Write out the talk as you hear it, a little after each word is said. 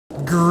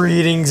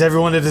Greetings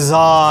everyone, it is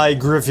I,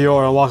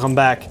 Griffior, and welcome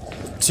back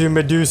to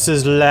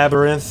Medusa's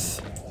Labyrinth.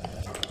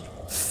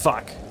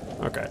 Fuck.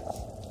 Okay.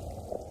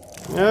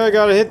 I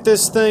gotta hit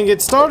this thing.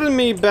 It started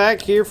me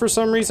back here for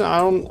some reason. I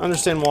don't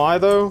understand why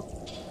though.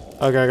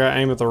 Okay, I gotta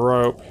aim at the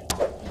rope.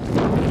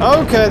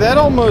 Okay, that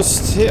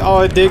almost hit. Oh,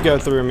 it did go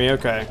through me.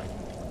 Okay.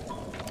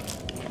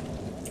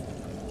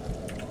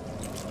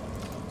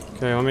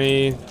 Okay, let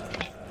me...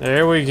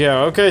 There we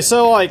go. Okay,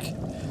 so like,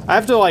 I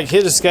have to like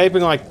hit escape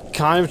and like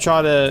kind of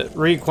try to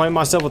reacquaint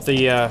myself with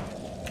the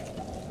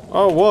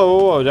Oh,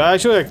 whoa. Did I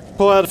actually like,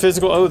 pull out a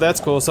physical? Oh, that's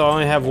cool. So I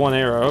only have one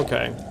arrow.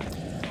 Okay.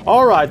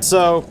 Alright,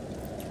 so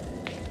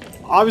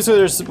obviously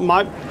there's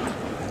might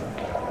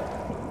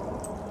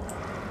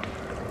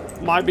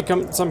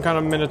become some kind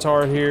of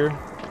minotaur here.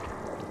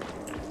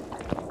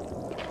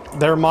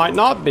 There might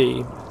not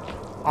be.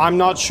 I'm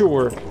not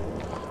sure.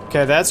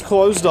 Okay, that's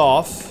closed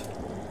off.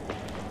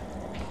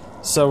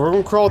 So we're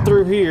gonna crawl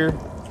through here.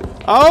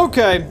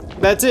 Okay,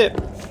 that's it.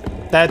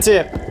 That's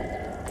it.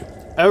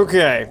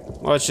 Okay,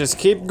 let's just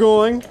keep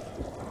going.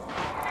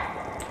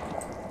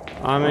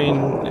 I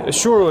mean,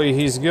 surely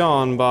he's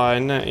gone by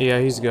now. Yeah,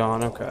 he's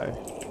gone. Okay.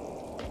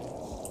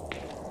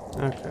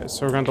 Okay,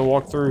 so we're going to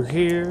walk through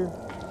here.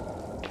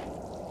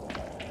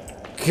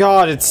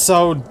 God, it's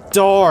so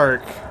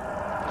dark.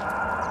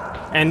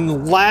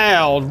 And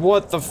loud.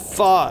 What the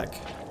fuck?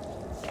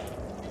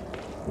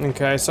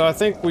 Okay, so I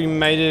think we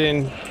made it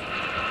in...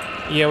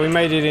 Yeah, we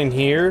made it in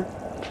here.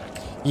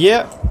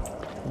 Yep.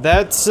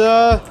 That's,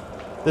 the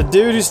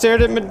dude who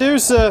stared at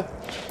Medusa.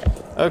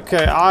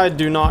 Okay, I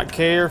do not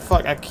care.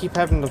 Fuck, I keep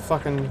having to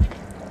fucking...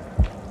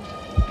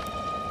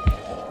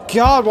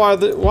 God, why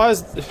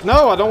is...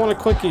 No, I don't want to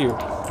click you.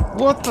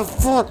 What the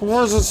fuck?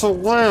 Why is it so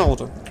loud?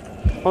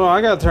 Hold on,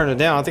 I gotta turn it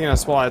down. I think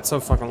that's why it's so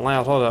fucking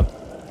loud. Hold up.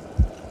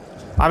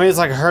 I mean, it's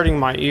like hurting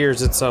my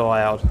ears. It's so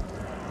loud.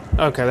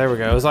 Okay, there we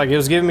go. It's like it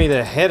was giving me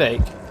the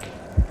headache.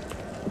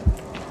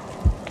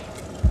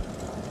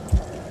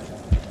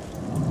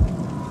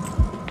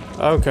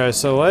 Okay,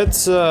 so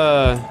let's,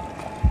 I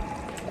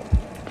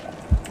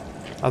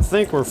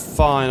think we're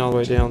fine all the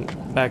way down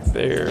back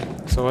there.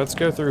 So let's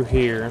go through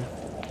here.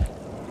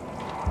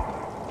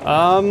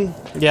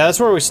 Yeah,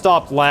 that's where we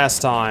stopped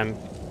last time.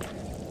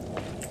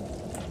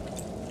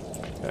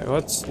 Okay,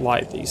 let's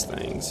light these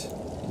things.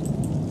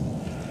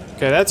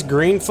 Okay, that's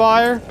green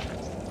fire.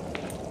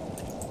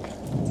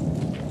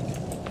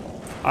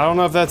 I don't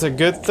know if that's a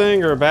good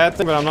thing or a bad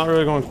thing, but I'm not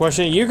really going to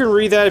question it. You can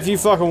read that if you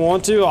fucking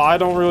want to. I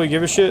don't really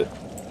give a shit.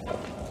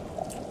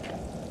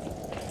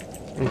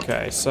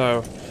 Okay,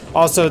 so...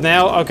 Also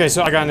now... Okay,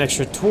 so I got an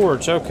extra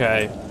torch.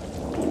 Okay.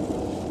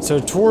 So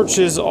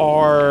torches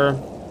are...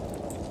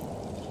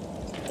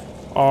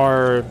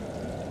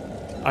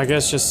 I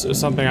guess just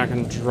something I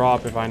can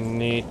drop if I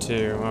need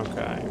to.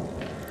 Okay.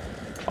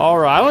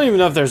 Alright, I don't even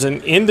know if there's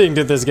an ending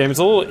to this game. It's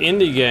a little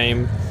indie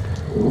game.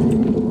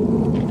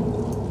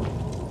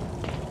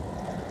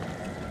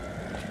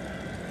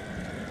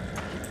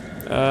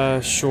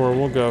 Sure,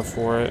 we'll go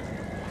for it.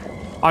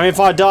 I mean, if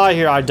I die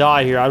here, I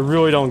die here. I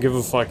really don't give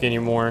a fuck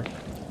anymore.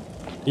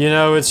 You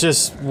know, it's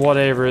just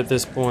whatever at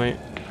this point.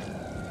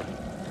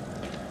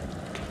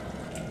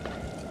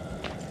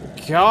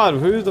 God,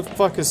 who the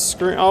fuck is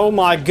screaming? Oh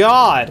my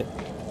god!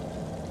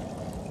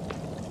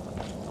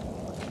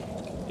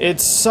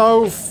 It's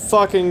so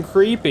fucking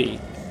creepy.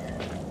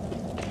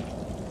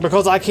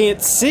 Because I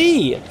can't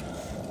see!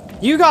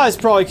 You guys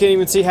probably can't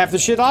even see half the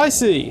shit I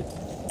see.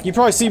 You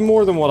probably see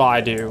more than what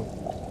I do.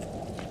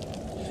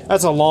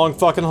 That's a long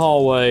fucking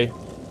hallway.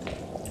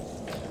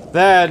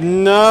 That,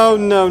 no.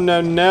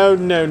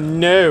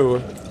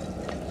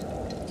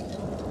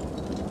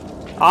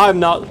 I'm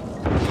not...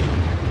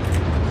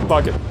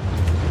 Fuck it.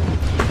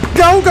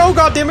 Go,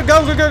 goddammit,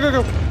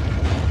 go.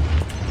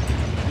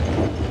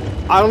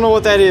 I don't know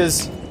what that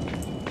is.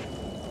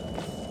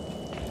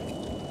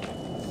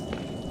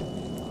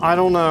 I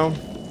don't know.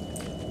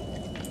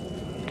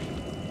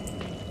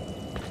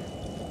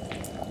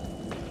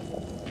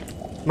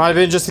 Might have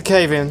been just a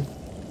cave-in.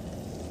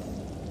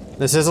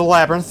 This is a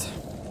labyrinth.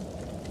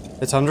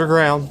 It's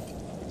underground.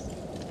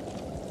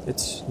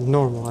 It's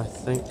normal, I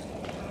think.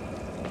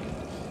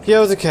 Yeah,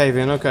 it was a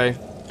cave-in, okay.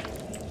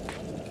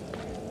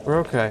 We're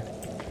okay.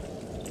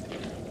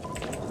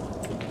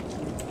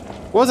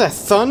 What was that,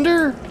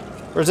 thunder?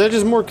 Or is that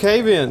just more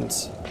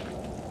cave-ins?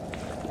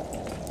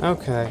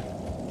 Okay.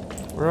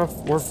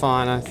 We're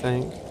fine, I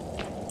think.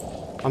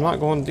 I'm not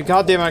going...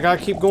 God damn it, I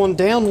gotta keep going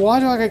down. Why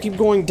do I gotta keep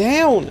going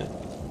down?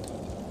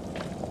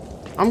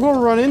 I'm gonna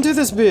run into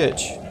this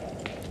bitch.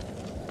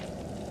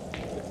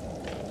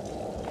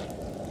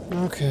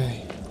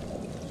 Okay.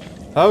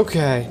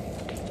 Okay.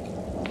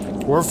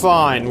 We're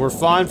fine. We're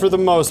fine for the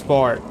most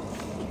part.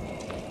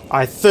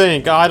 I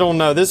think. I don't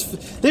know.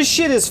 This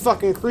shit is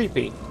fucking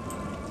creepy.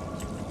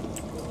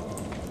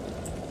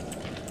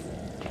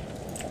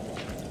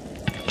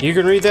 You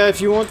can read that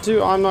if you want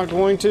to. I'm not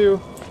going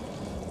to.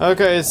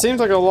 Okay, it seems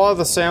like a lot of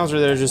the sounds are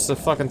there just to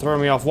fucking throw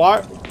me off.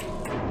 Why?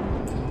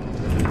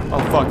 Oh,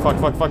 fuck.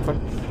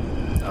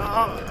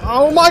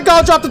 Oh my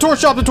god, drop the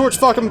torch,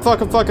 fuck him, fuck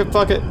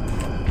it.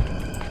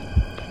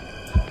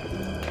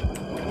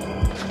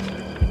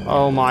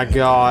 Oh my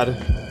god.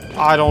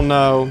 I don't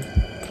know.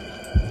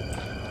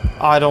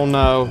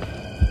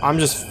 I'm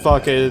just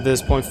fuck it at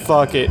this point,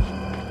 fuck it.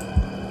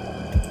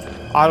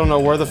 I don't know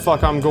where the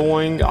fuck I'm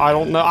going, I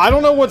don't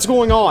know what's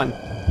going on.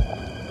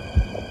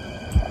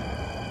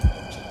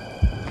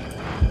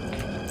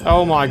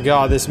 Oh my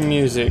god, this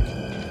music.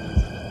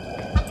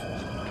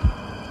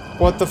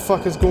 What the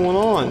fuck is going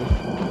on?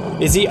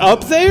 Is he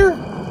up there?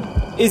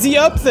 Is he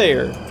up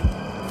there?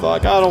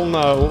 Fuck, I don't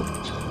know.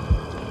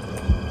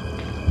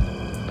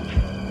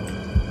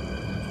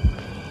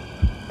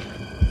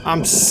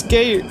 I'm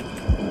scared.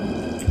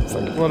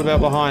 Fuck, what about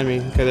behind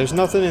me? Okay, there's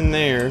nothing in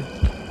there.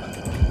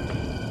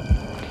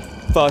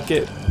 Fuck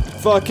it.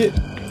 Fuck it.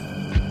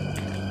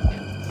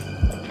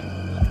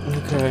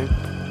 Okay.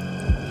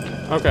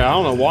 Okay, I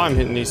don't know why I'm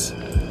hitting these.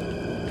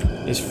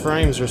 These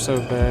frames are so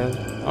bad.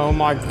 Oh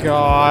my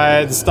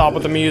god, stop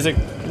with the music.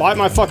 Light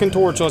my fucking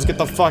torch, let's get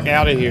the fuck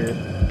out of here.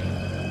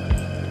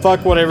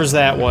 Fuck whatever's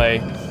that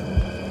way.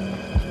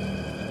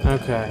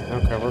 Okay,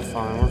 we're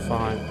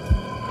fine.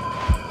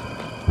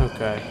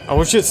 Okay. I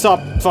wish you'd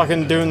stop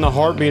fucking doing the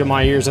heartbeat of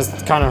my ears, that's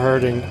kinda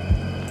hurting.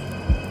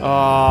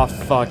 Ah,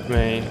 fuck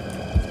me.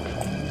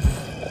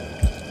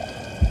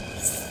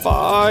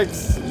 Fuck,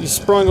 you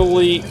sprung a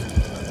leak.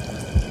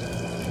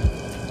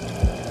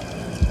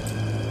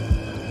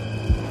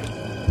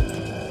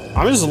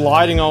 I'm just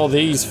lighting all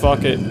these,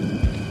 fuck it.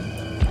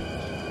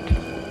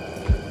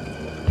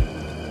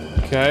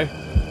 Okay.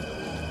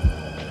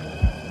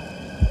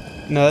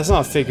 No, that's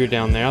not a figure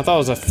down there. I thought it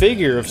was a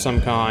figure of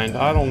some kind.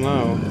 I don't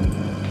know.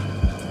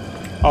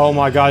 Oh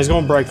my god, he's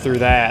gonna break through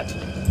that.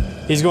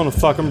 He's gonna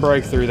fucking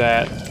break through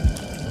that.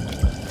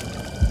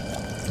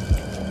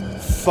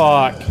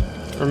 Fuck.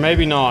 Or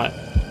maybe not.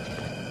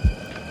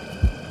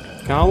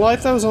 Can I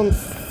light those on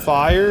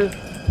fire?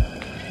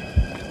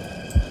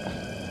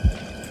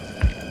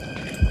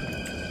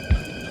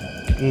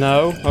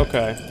 No?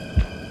 Okay.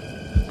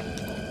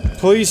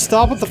 Please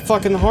stop with the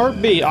fucking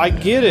heartbeat. I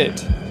get it.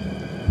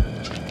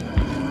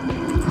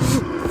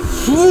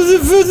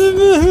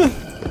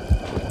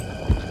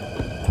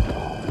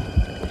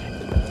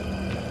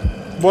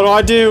 What do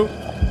I do?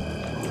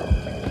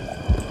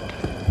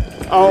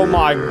 Oh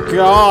my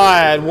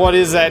god. What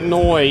is that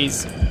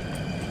noise?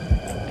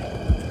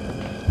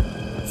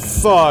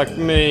 Fuck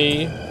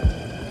me.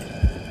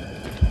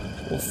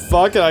 Well,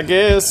 fuck it, I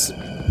guess.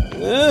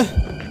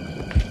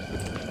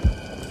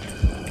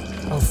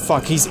 Oh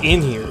fuck, he's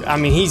in here. I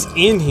mean, he's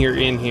in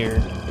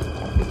here.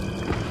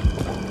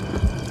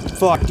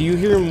 Fuck, do you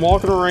hear him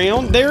walking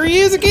around? There he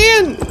is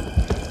again!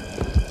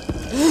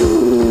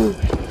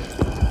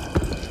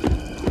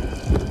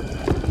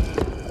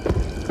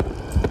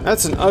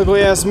 That's an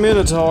ugly ass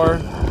minotaur.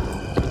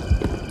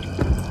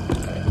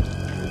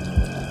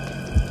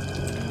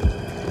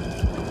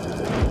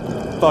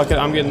 Fuck it,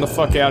 I'm getting the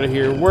fuck out of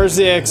here. Where's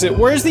the exit?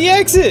 Where's the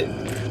exit?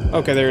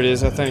 Okay, there it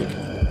is, I think.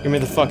 Get me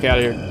the fuck out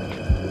of here.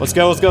 Let's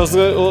go.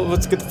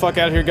 Let's get the fuck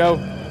out of here, go.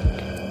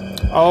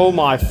 Oh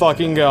my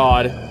fucking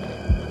god.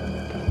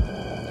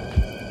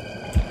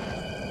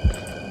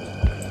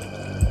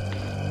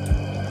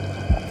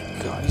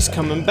 God, he's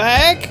coming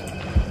back.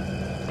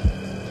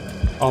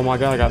 Oh my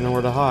god, I got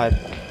nowhere to hide.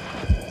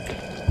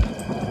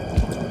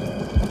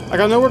 I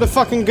got nowhere to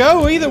fucking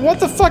go either. What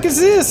the fuck is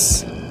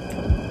this?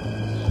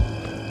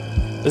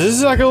 Is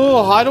this like a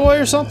little hideaway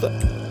or something?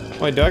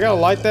 Wait, do I gotta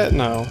light that?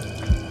 No.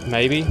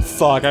 Maybe?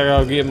 Fuck, I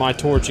gotta get my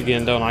torch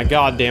again, don't I?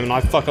 God damn it,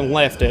 I fucking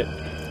left it.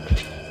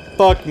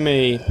 Fuck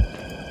me.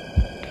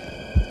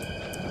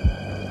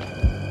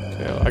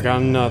 Okay, I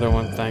got another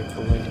one,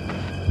 thankfully.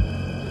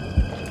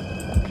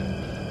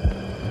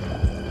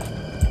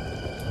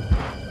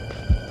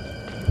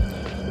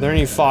 Are there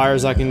any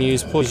fires I can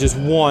use? Please, just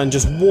one,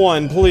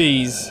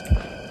 please.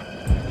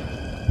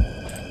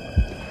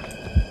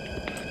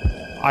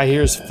 I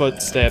hear his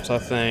footsteps, I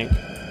think.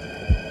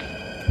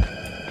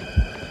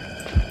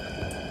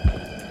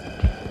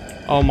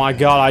 Oh my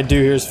god, I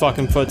do hear his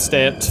fucking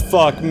footsteps.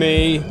 Fuck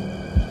me.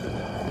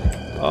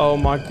 Oh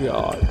my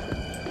god.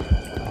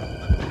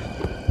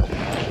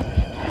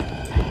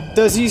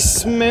 Does he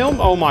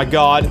smell? Oh my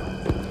god.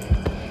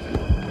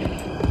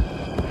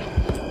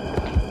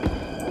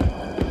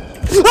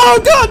 Oh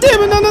god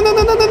damn it! No.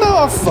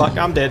 Oh fuck,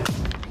 I'm dead.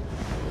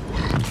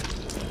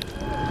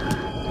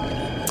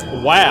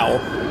 Wow.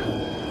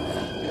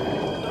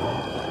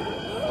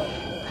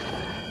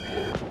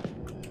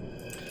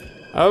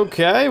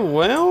 Okay,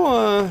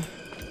 well,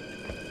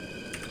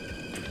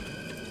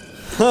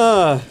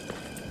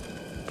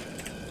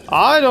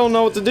 I don't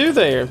know what to do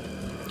there.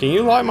 Can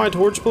you light my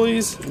torch,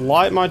 please?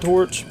 Light my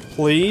torch,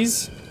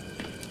 please.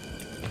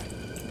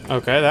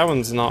 Okay, that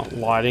one's not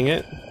lighting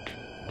it.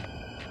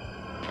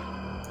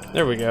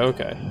 There we go,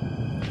 okay.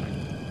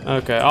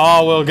 Okay,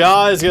 oh, well,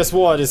 guys, guess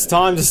what? It's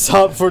time to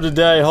stop for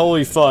today.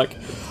 Holy fuck.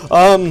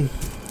 Oh,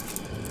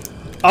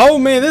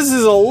 man, this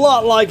is a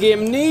lot like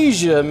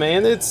Amnesia,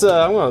 man. It's,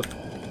 I'm gonna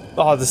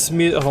Oh, this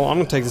music. Oh, I'm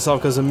gonna take this off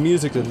because the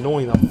music is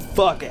annoying the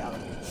fuck out of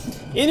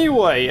me.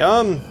 Anyway,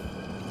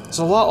 it's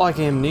a lot like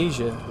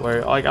Amnesia,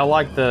 where like I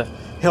like the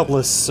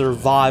helpless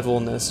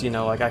survivalness. You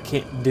know, like I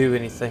can't do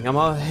anything. I'm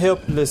a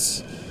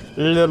helpless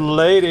little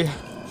lady.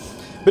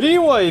 But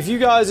anyway, if you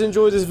guys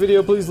enjoyed this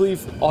video, please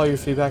leave all your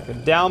feedback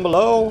down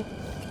below,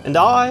 and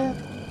I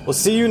will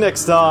see you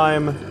next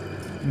time.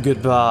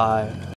 Goodbye.